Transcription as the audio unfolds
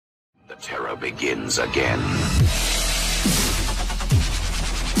era begins again.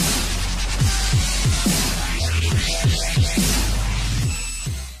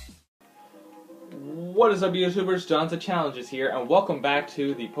 What is up, YouTubers? Johnson Challenges here, and welcome back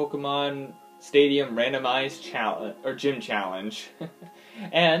to the Pokemon Stadium Randomized Challenge, or Gym Challenge.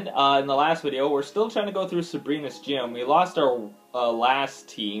 And in the last video, we're still trying to go through Sabrina's gym. We lost our last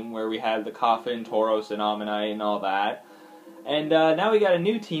team, where we had the Coffin, Tauros, and Omanyte, and all that. And now we got a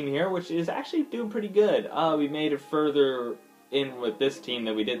new team here, which is actually doing pretty good. We made it further in with this team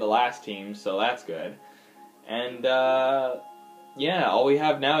than we did the last team, so that's good. And yeah, all we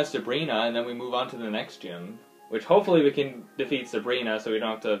have now is Sabrina, and then we move on to the next gym. Which hopefully we can defeat Sabrina, so we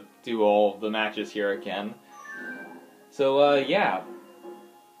don't have to do all the matches here again. So, yeah.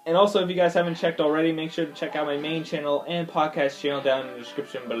 And also, if you guys haven't checked already, make sure to check out my main channel and podcast channel down in the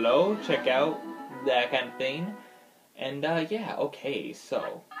description below. Check out that kind of thing. And, yeah, okay,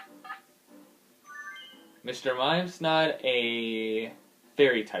 so. Mr. Mime's not a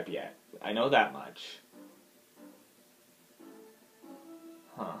fairy type yet. I know that much.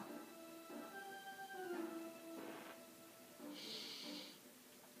 Huh.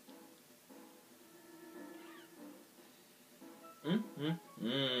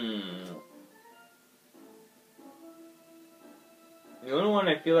 The only one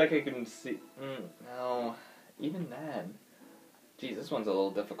I feel like I can see... no. Even then. Geez, this one's a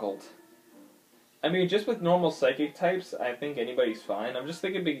little difficult. I mean, just with normal psychic types, I think anybody's fine. I'm just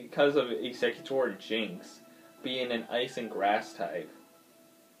thinking because of Exeggutor and Jynx being an ice and grass type.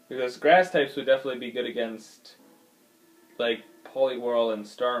 Because grass types would definitely be good against, like, Poliwhirl and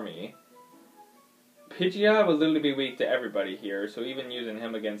Starmie. Pidgeot would literally be weak to everybody here, so even using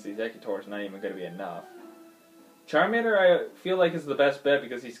him against Exeggutor is not even going to be enough. Charmander, I feel like, is the best bet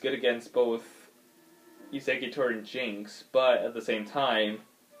because he's good against both Exeggutor and Jynx, but at the same time,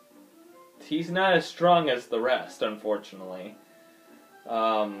 he's not as strong as the rest, unfortunately.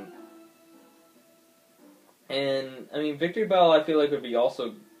 And, I mean, Victory Bell I feel like would be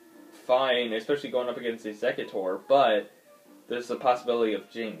also fine, especially going up against Exeggutor, but there's the possibility of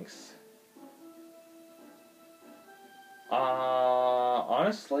Jynx.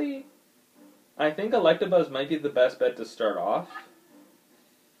 Honestly, I think Electabuzz might be the best bet to start off.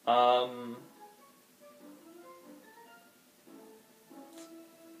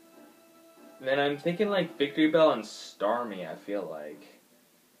 Then I'm thinking like Victory Bell and Starmie, I feel like.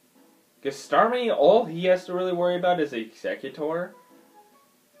 Because Starmie, all he has to really worry about is Exeggutor.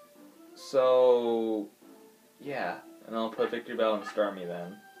 So, yeah. And I'll put Victory Bell and Starmie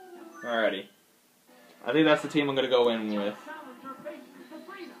then. Alrighty. I think that's the team I'm going to go in with.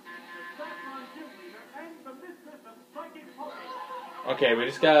 Okay, we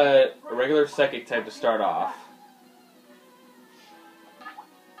just got a regular psychic type to start off.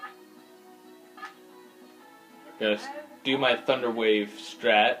 Gonna do my Thunder Wave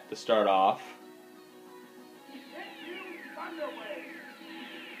strat to start off.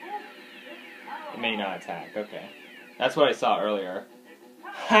 It may not attack, okay. That's what I saw earlier.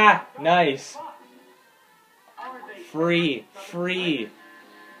 Ha! Nice! Free! Free!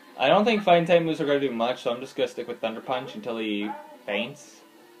 I don't think Fighting type moves are going to do much, so I'm just going to stick with Thunder Punch until he faints,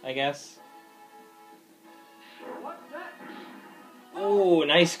 I guess. Ooh,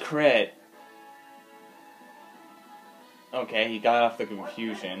 nice crit! Okay, he got off the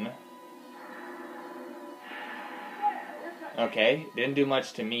confusion. Okay, didn't do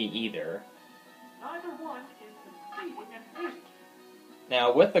much to me either.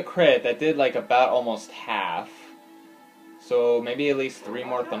 Now, with the crit, that did like about almost half. So, maybe at least 3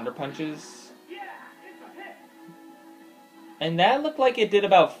 more Thunder Punches. And that looked like it did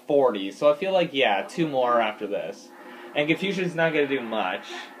about 40, so I feel like, yeah, 2 more after this. And Confusion's not going to do much.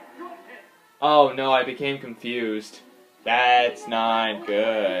 Oh no, I became confused. That's not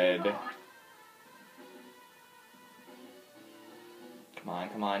good. Come on,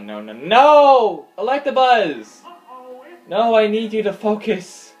 come on, no, no, no! Electabuzz! No, I need you to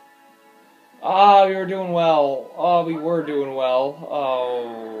focus. Ah, we were doing well. Oh, we were doing well.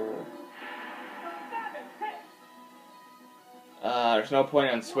 Oh. There's no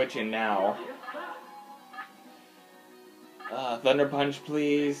point on switching now. Thunder Punch,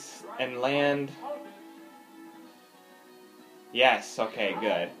 please. And land. Yes, okay,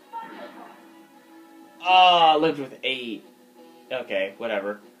 good. Ah, lived with 8. Okay,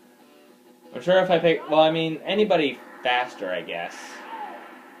 whatever. I'm sure if I pick... well, I mean, anybody faster, I guess.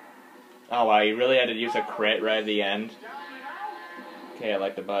 Oh, wow, you really had to use a crit right at the end? Okay,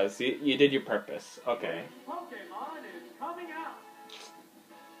 Electabuzz. You did your purpose. Okay.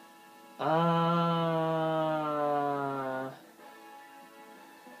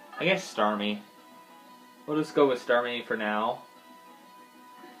 I guess Starmie. We'll just go with Starmie for now.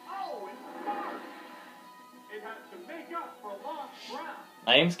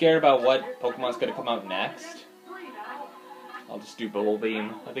 I am scared about what Pokemon's gonna come out next. I'll just do Bubble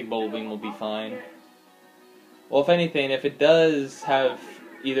Beam. I think Bubble Beam will be fine. Well, if anything, if it does have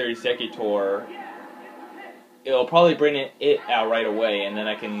either Executor, it'll probably bring it out right away, and then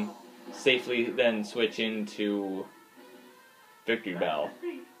I can safely then switch into Victory Bell.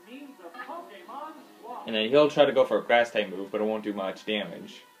 And then he'll try to go for a Grass type move, but it won't do much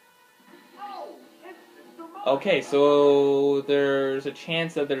damage. Okay, so there's a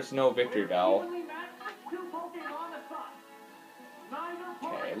chance that there's no Victory Bell.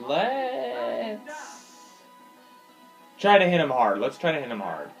 Okay, let's try to hit him hard. Let's try to hit him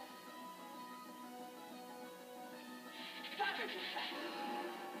hard.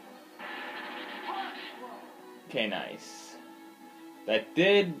 Okay, nice. That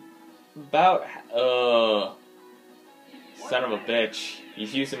did about... son of a bitch.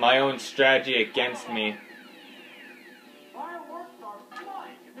 He's using my own strategy against me.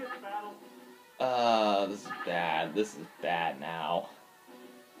 This is bad. This is bad now.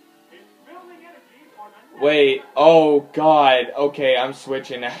 Wait, oh god. Okay, I'm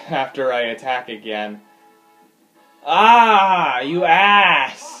switching after I attack again. Ah, you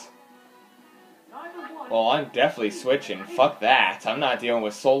ass! Well, I'm definitely switching. Fuck that. I'm not dealing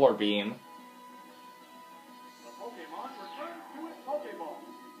with Solar Beam.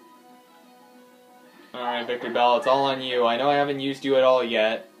 Alright, Victory Bell, it's all on you. I know I haven't used you at all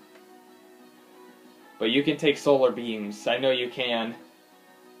yet. But you can take Solar Beams. I know you can.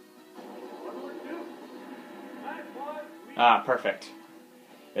 Ah, perfect.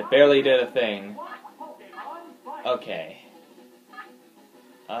 It barely did a thing. Okay.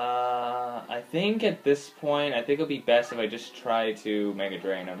 I think at this point, I think it'll be best if I just try to Mega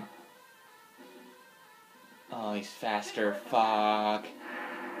Drain him. Oh, he's faster. Fuck.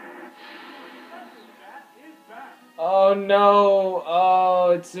 Oh no!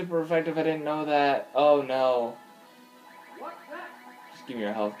 Oh, it's super effective. I didn't know that. Oh no. Just give me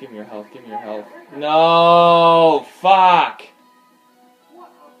your health. Give me your health. Give me your health. No! Fuck!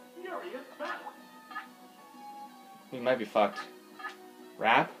 We might be fucked.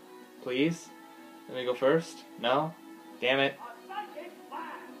 Wrap? Please? Let me go first? No? Damn it.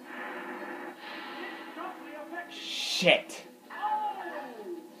 Shit!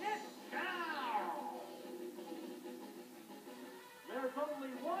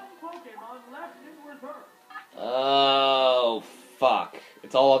 Oh, fuck.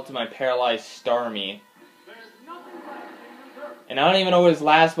 It's all up to my paralyzed Starmie. And I don't even know what his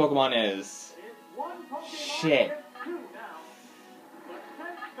last Pokemon is. Shit.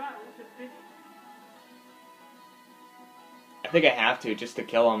 I think I have to, just to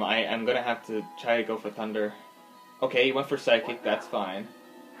kill him. I'm gonna have to try to go for Thunder. Okay, he went for Psychic, that's fine.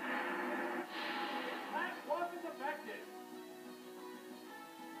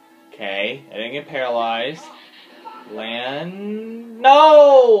 Okay, I didn't get paralyzed. Land...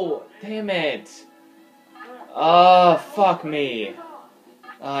 No! Damn it! Oh, fuck me.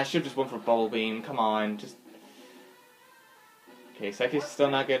 I should've just went for Bubble Beam. Come on, just... Okay, Psychic's still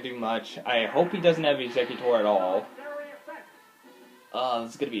not gonna do much. I hope he doesn't have Executor at all.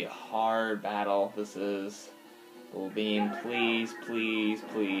 This is gonna be a hard battle. This is... Bubble Beam, please, please,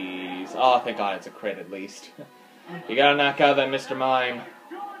 please. Oh, thank God it's a crit at least. You gotta knock out that Mr. Mime.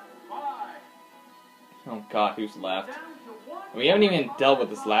 Oh god, who's left? We haven't even dealt with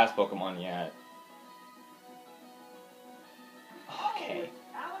this last Pokemon yet. Okay.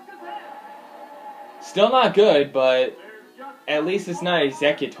 Still not good, but at least it's not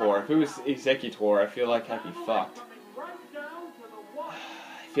Executor. If it was Executor, I feel like I'd be fucked.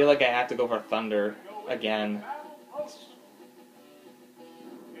 I feel like I have to go for Thunder again.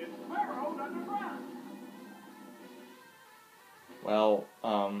 Well,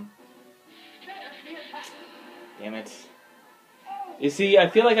 damn it. You see, I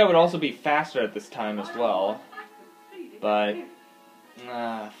feel like I would also be faster at this time as well. But...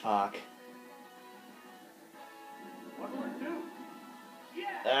 fuck.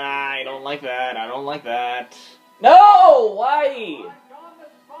 I don't like that. I don't like that. No! Why?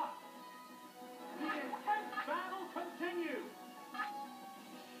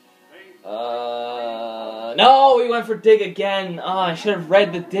 No! We went for Dig again! Oh, I should have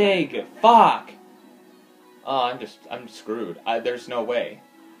read the Dig. Fuck! Oh, I'm screwed. There's no way.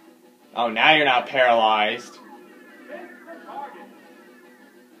 Oh, now you're not paralyzed.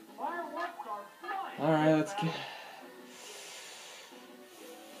 Alright, let's get...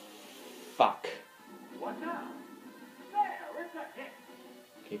 Fuck.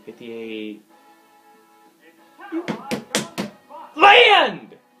 Okay, 58.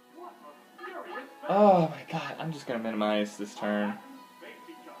 Land! Oh my god, I'm just gonna minimize this turn.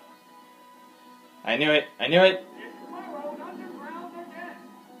 I knew it! I knew it!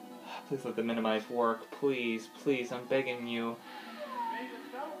 Please let the minimize work. Please, please, I'm begging you.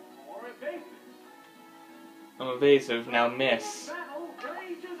 I'm evasive, now miss.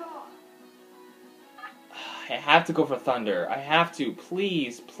 I have to go for Thunder. I have to.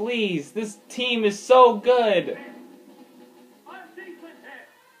 Please, please. This team is so good.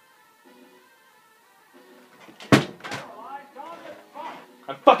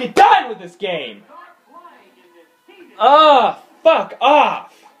 I'm fucking done with this game. Fuck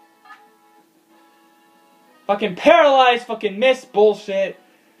off. Fucking paralyzed, fucking miss bullshit.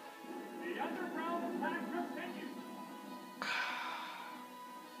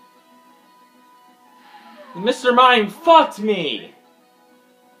 Mr. Mime fucked me!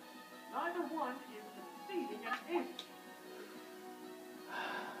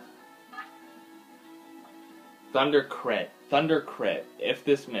 Thunder crit. Thunder crit. If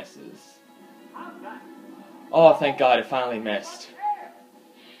this misses. Oh, thank God, it finally missed.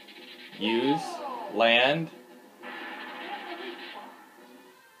 Use. Land.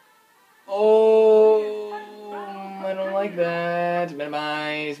 Oh, I don't like that.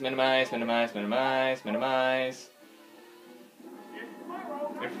 Minimize, minimize, minimize, minimize, minimize.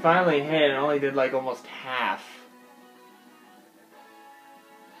 It finally hit and only did like almost half.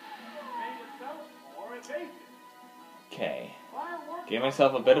 Okay. Give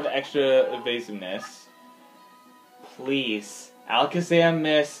myself a bit of extra evasiveness. Please. Alakazam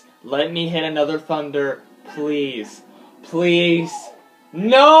miss. Let me hit another Thunder. Please. Please.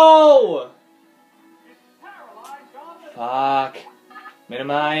 No! Fuck.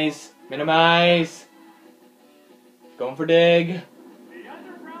 Minimize. Minimize. Going for dig.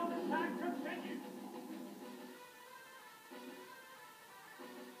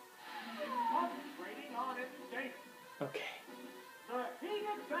 Okay.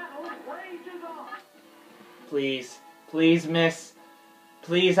 Please. Please miss.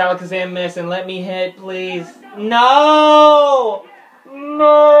 Please Alakazam miss and let me hit, please. No!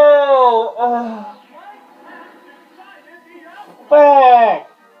 No! Ugh. Fuck!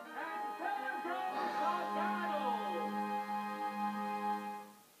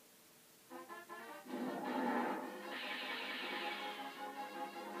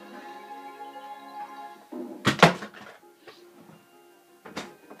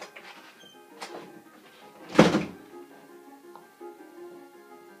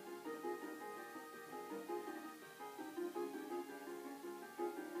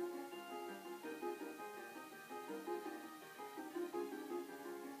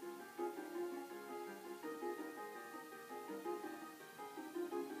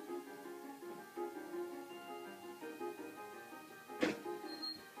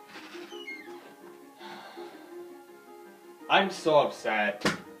 I'm so upset.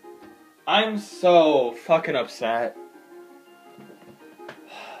 I'm so fucking upset.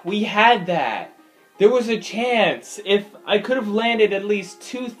 We had that. There was a chance. If I could have landed at least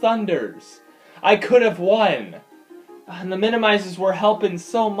 2 Thunders, I could have won. And the minimizers were helping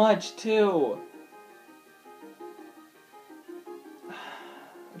so much too.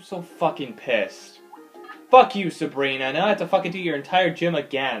 I'm so fucking pissed. Fuck you, Sabrina. Now I have to fucking do your entire gym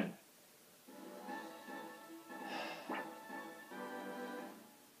again.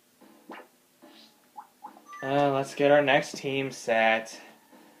 Let's get our next team set.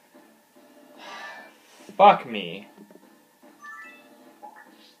 Fuck me.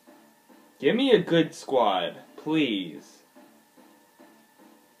 Give me a good squad, please.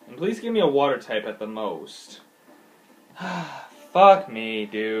 And please give me a water type at the most. Fuck me,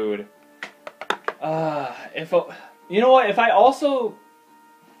 dude. You know what? If I also...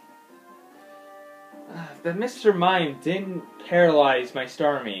 If the Mr. Mime didn't paralyze my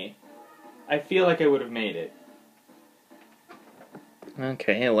Starmie, I feel like I would have made it.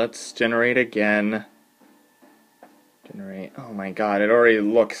 Okay, let's generate again. Generate. Oh my god, it already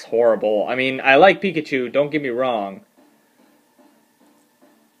looks horrible. I mean, I like Pikachu, don't get me wrong.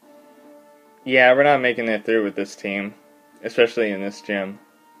 Yeah, we're not making it through with this team. Especially in this gym.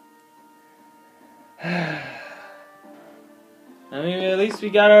 I mean, at least we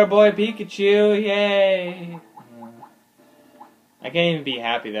got our boy Pikachu, yay! I can't even be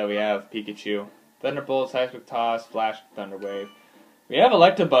happy that we have Pikachu. Thunderbolt, Seismic Toss, Flash, Thunder Wave. We have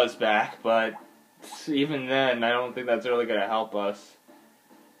Electabuzz back, but even then, I don't think that's really gonna help us.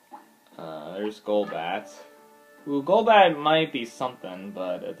 There's Golbat. Ooh, Golbat might be something,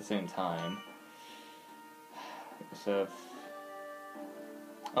 but at the same time... So,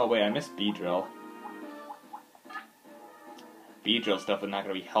 Oh wait, I missed Beedrill. Beedrill stuff is not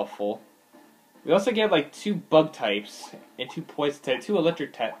going to be helpful. We also get like 2 bug types and 2 poison types, 2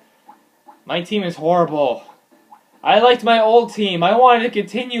 electric types. My team is horrible. I liked my old team. I wanted to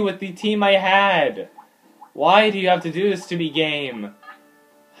continue with the team I had. Why do you have to do this to me, game?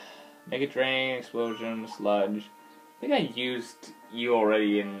 Mega Drain, Explosion, Sludge. I think I used you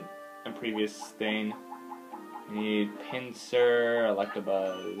already in a previous thing. We need Pinsir,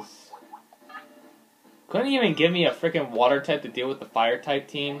 Electabuzz. Couldn't even give me a freaking water type to deal with the fire type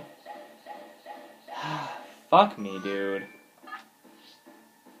team. Fuck me, dude.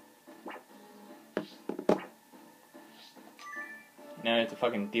 Now I have to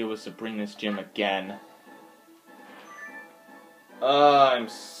fucking deal with Sabrina's gym again. I'm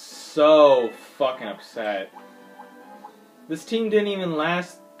so fucking upset. This team didn't even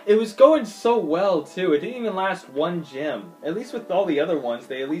last. It was going so well, too. It didn't even last 1 gym. At least with all the other ones,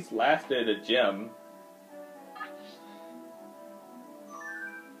 they at least lasted a gym.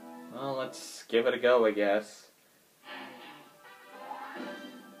 Well, let's give it a go, I guess.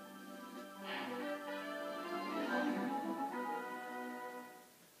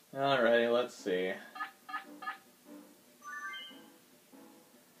 Alrighty, let's see.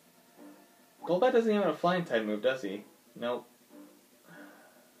 Golbat doesn't even have a flying type move, does he? Nope.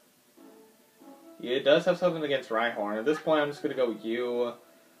 Yeah, it does have something against Rhyhorn. At this point, I'm just gonna go with you.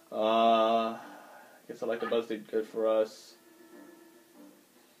 I guess Electabuzz did good for us.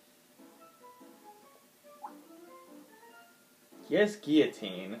 Yes,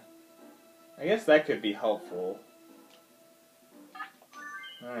 Guillotine. I guess that could be helpful.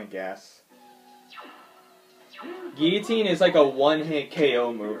 I guess. Guillotine is like a one-hit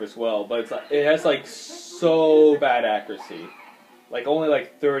KO move as well, but it has like so bad accuracy. Like only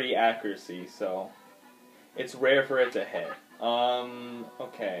like 30 accuracy, so it's rare for it to hit.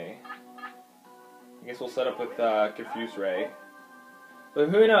 Okay. I guess we'll set up with Confuse Ray. But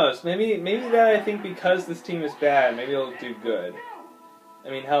who knows? Maybe that I think because this team is bad, maybe it'll do good. I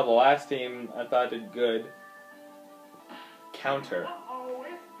mean, hell, the last team I thought did good. Counter.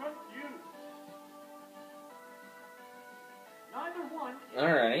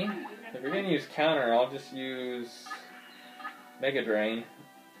 Alrighty. If you're gonna use counter, I'll just use Mega Drain.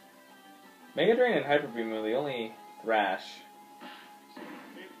 Mega Drain and Hyper Beam are the only Thrash.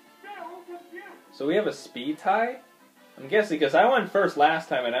 So we have a speed tie? I'm guessing because I went first last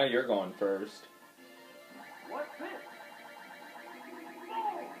time and now you're going first.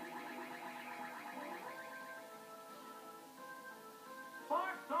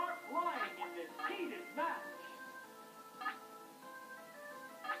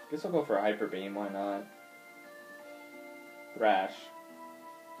 Guess I'll go for a Hyper Beam, why not? Thrash.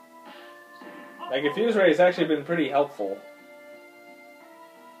 Like, Confuse Ray has actually been pretty helpful.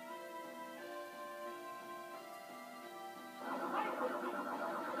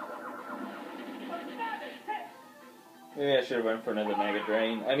 Maybe I should have went for another Mega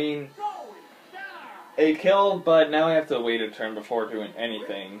Drain. I mean, it killed, but now I have to wait a turn before doing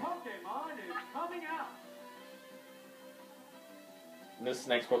anything. This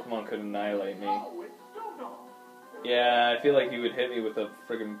next Pokemon could annihilate me. Yeah, I feel like he would hit me with a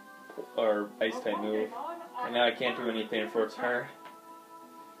friggin' Ice type move. And now I can't do anything for a turn.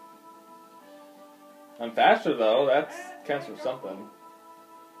 I'm faster though, that counts for something.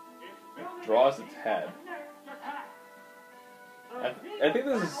 It draws its head. I think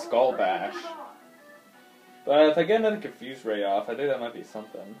this is Skull Bash. But if I get another Confuse Ray off, I think that might be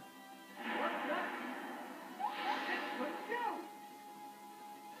something.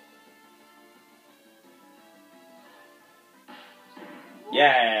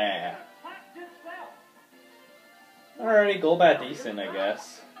 Yeah! Alrighty, Golbat decent, I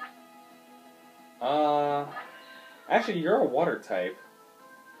guess. Actually, you're a water type.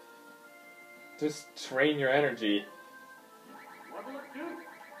 Just drain your energy.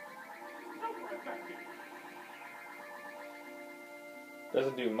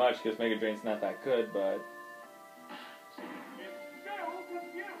 Doesn't do much because Mega Drain's not that good, but...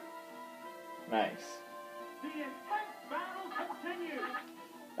 Nice.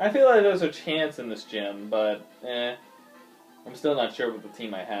 I feel like there's a chance in this gym, but I'm still not sure with the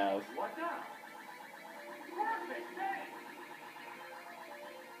team I have.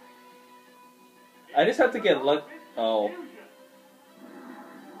 I just have to get luck. Oh.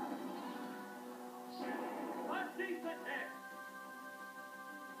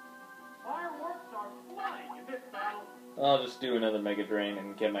 I'll just do another Mega Drain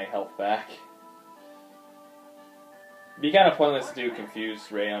and get my health back. It'd be kind of pointless to do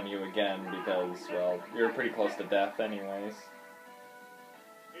Confuse Ray on you again because, well, you're pretty close to death anyways.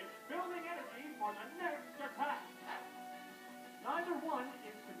 for the next attack. Neither one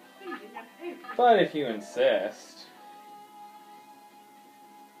is conceding an inch. But if you insist.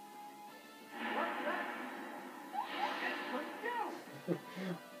 What's that? It's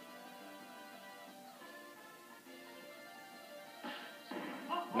confused.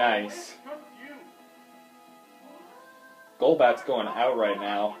 Nice. It's confused. Golbat's going out right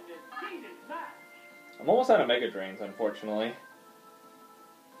now. Defeated match. I'm almost out of Mega Drains, unfortunately.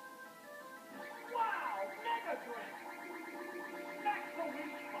 Wow, Mega Drain. That's the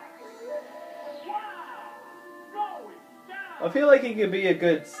weak spot. Wow, going down. I feel like he could be a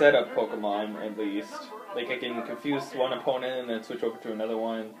good setup Pokemon, at least. Like, I can confuse one opponent and then switch over to another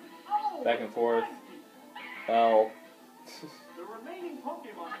one. Oh, Back and forth. Well, the remaining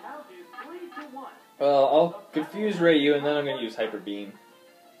Pokemon count is 3-1. well, I'll confuse Ryu and then I'm going to use Hyper Beam.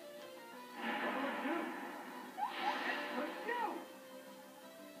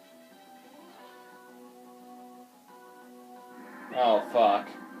 Oh, fuck.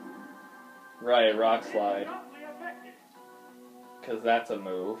 Right, Rock Slide. Because that's a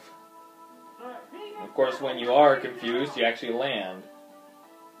move. Of course, when you are confused, you actually land.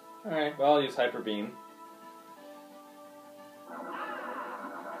 Alright, well, I'll use Hyper Beam.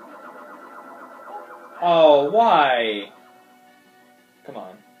 Oh, why? Come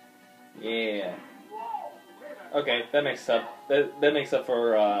on. Yeah. Okay, that makes up. That makes up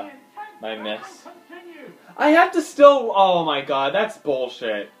for my miss. I have to still. Oh my god, that's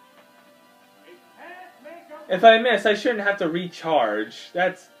bullshit. If I miss, I shouldn't have to recharge.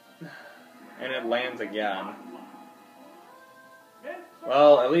 That's. And it lands again.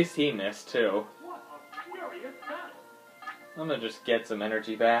 Well, at least he missed too. I'm gonna just get some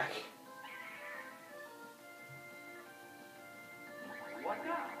energy back.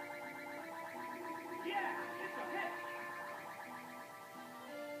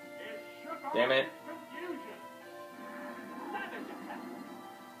 Damn it.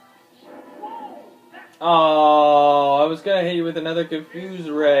 Oh, I was gonna hit you with another Confuse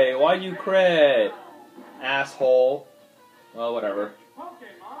Ray. Why you crit? Asshole. Well, whatever.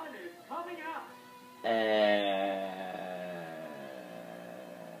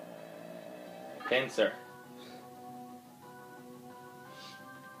 Cancer.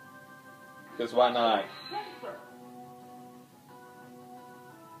 Because why not?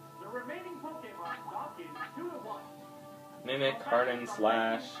 The remaining Pokemon stock is 2-1. Mimic, Harden,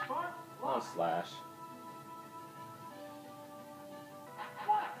 Slash. Oh, Slash.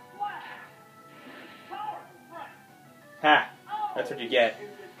 Ha! That's what you get.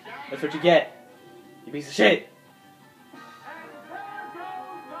 That's what you get. You piece of shit.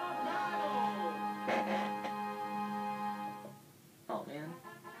 Oh, man.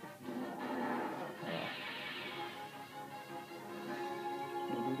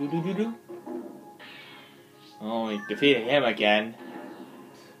 Oh, he defeated him again.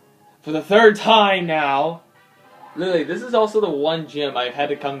 For the third time now. Literally, this is also the one gym I've had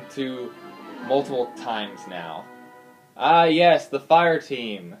to come to multiple times now. Ah, yes, the fire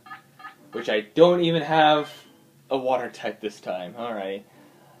team. Which I don't even have a water type this time. Alright.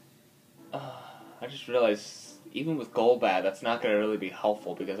 I just realized, even with Golbat, that's not going to really be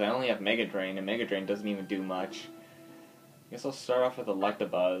helpful because I only have Mega Drain, and Mega Drain doesn't even do much. I guess I'll start off with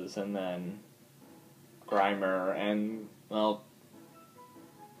Electabuzz, and then Grimer, and, well,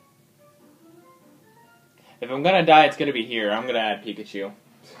 if I'm gonna die, it's gonna be here. I'm gonna add Pikachu.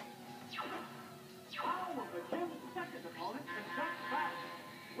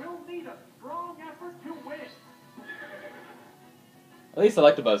 At least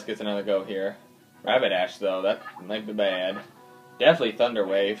Electabuzz gets another go here. Rapidash, though, that might be bad. Definitely Thunder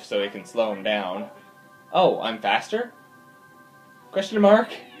Wave, so it can slow him down. Oh, I'm faster? Question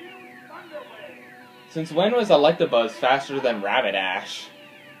mark? Since when was Electabuzz faster than Rapidash?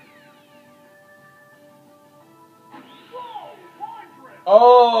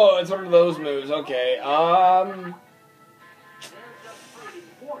 Oh, it's one of those moves. Okay. Yeah.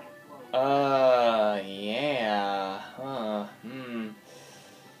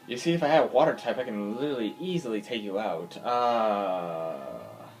 You see, if I had a water type, I can literally easily take you out.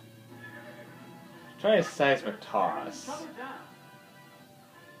 Try a Seismic Toss.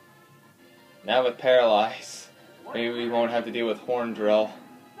 Now with Paralyze, maybe we won't have to deal with Horn Drill.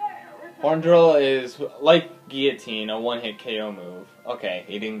 Horn Drill is, like Guillotine, a one-hit KO move. Okay,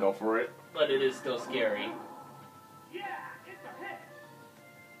 he didn't go for it, but it is still scary.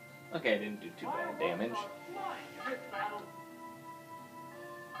 Okay, I didn't do too bad damage.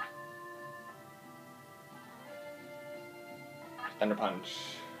 Thunder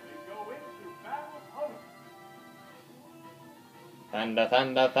Punch. Thunder,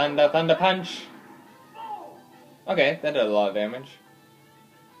 thunder, thunder, thunder punch. Okay, that did a lot of damage.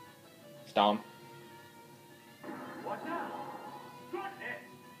 Stomp. What now? Good hit.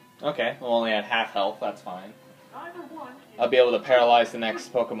 Okay, we'll only at half health, that's fine. Neither one is I'll be able to paralyze the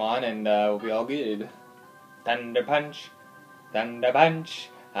next Pokemon and we'll be all good. Thunder punch. Thunder punch.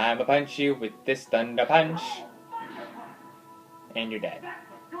 I'ma punch you with this thunder punch. And you're dead. that's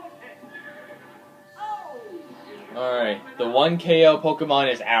a good hit. Oh! Alright, the 1 KO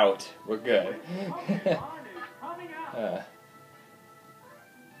Pokemon is out. We're good. Pokemon is coming out.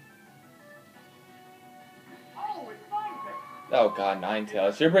 Oh, it's Ninetales. Oh god,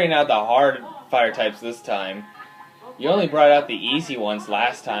 Ninetales. You're bringing out the hard fire types this time. You only brought out the easy ones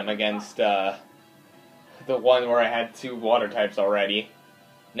last time against the one where I had 2 water types already.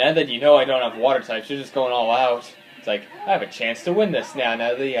 Now that you know I don't have water types, you're just going all out. It's like, I have a chance to win this now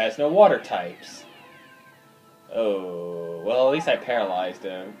that he has no water types. Oh, well at least I paralyzed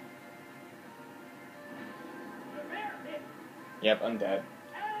him. Yep, I'm dead.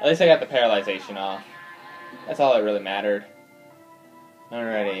 At least I got the paralyzation off. That's all that really mattered.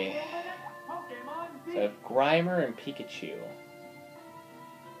 Alrighty. So I have Grimer and Pikachu.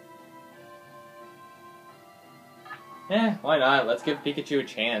 Why not? Let's give Pikachu a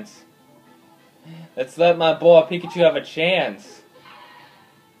chance. Let's let my boy Pikachu have a chance.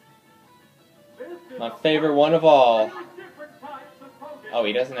 My favorite one of all. Oh,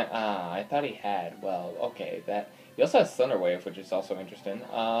 he doesn't. I thought he had. Well, okay. That he also has Thunder Wave, which is also interesting.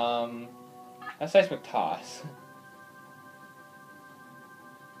 That's Seismic Toss.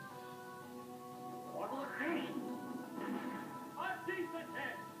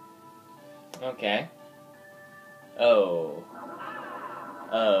 Okay. Oh.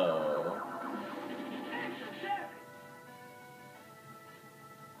 Oh.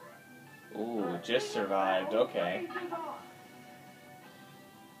 Ooh, just survived. Okay.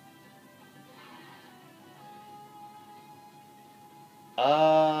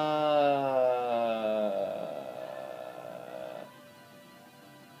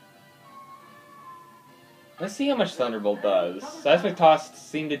 Let's see how much Thunderbolt does. Seismic Toss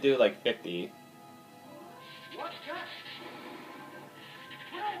seemed to do like 50.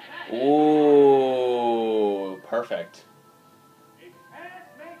 Ooh, perfect.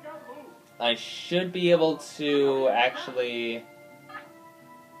 I should be able to actually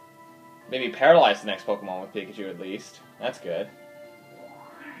maybe paralyze the next Pokemon with Pikachu at least. That's good.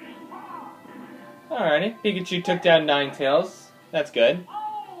 Alrighty, Pikachu took down Ninetales. That's good.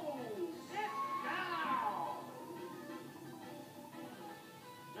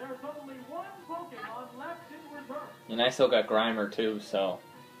 And I still got Grimer too, so.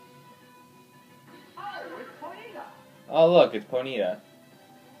 Oh look, it's Ponyta.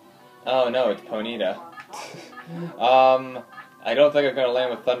 Oh no, it's Ponyta. I don't think I'm gonna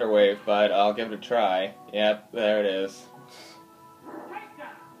land with Thunder Wave, but I'll give it a try. Yep, there it is.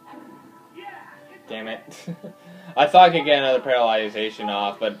 Damn it. I thought I could get another paralyzation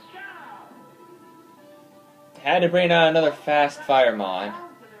off, but had to bring out another fast Firemon.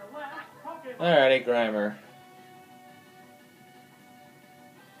 Alrighty, Grimer.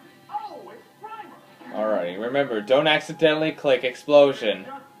 Alrighty, remember, don't accidentally click Explosion.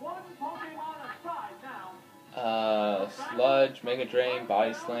 Sludge, Mega Drain,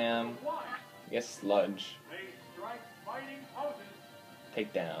 Body Slam. I guess Sludge.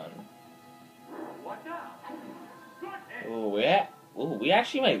 Take down. Ooh, we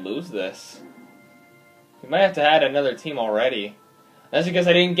actually might lose this. We might have to add another team already. That's because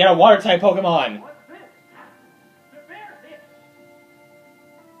I didn't get a Water-type Pokemon!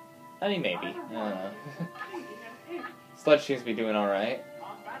 I mean, maybe. I don't know. Sludge seems to be doing alright.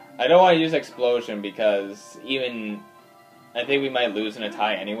 I don't want to use Explosion because even... I think we might lose in a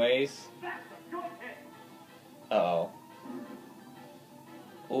tie anyways. Uh-oh.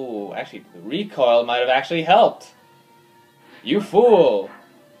 Ooh, actually, the recoil might have actually helped. You fool!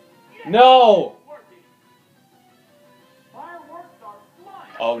 No!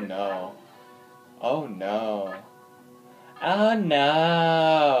 Oh no. Oh no. Oh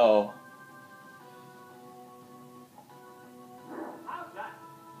no.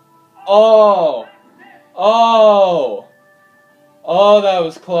 Oh! Oh! Oh, that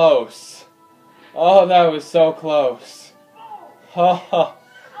was close. Oh, that was so close. Oh.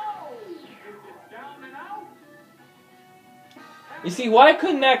 You see, why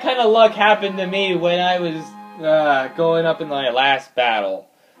couldn't that kind of luck happen to me when I was going up in my last battle?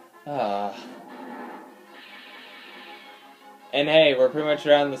 And hey, we're pretty much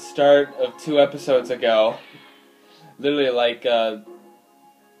around the start of 2 episodes ago. Literally, like,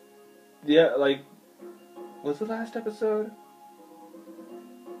 yeah, like, was the last episode?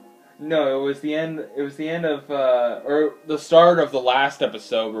 No, it was the end. It was the end of, or the start of the last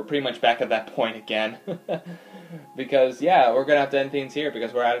episode. We're pretty much back at that point again, because yeah, we're gonna have to end things here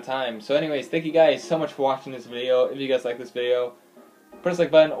because we're out of time. So, anyways, thank you guys so much for watching this video. If you guys like this video, press the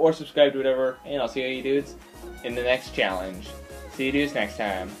like button or subscribe to whatever, and I'll see you dudes in the next challenge. See you dudes next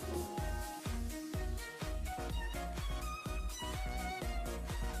time.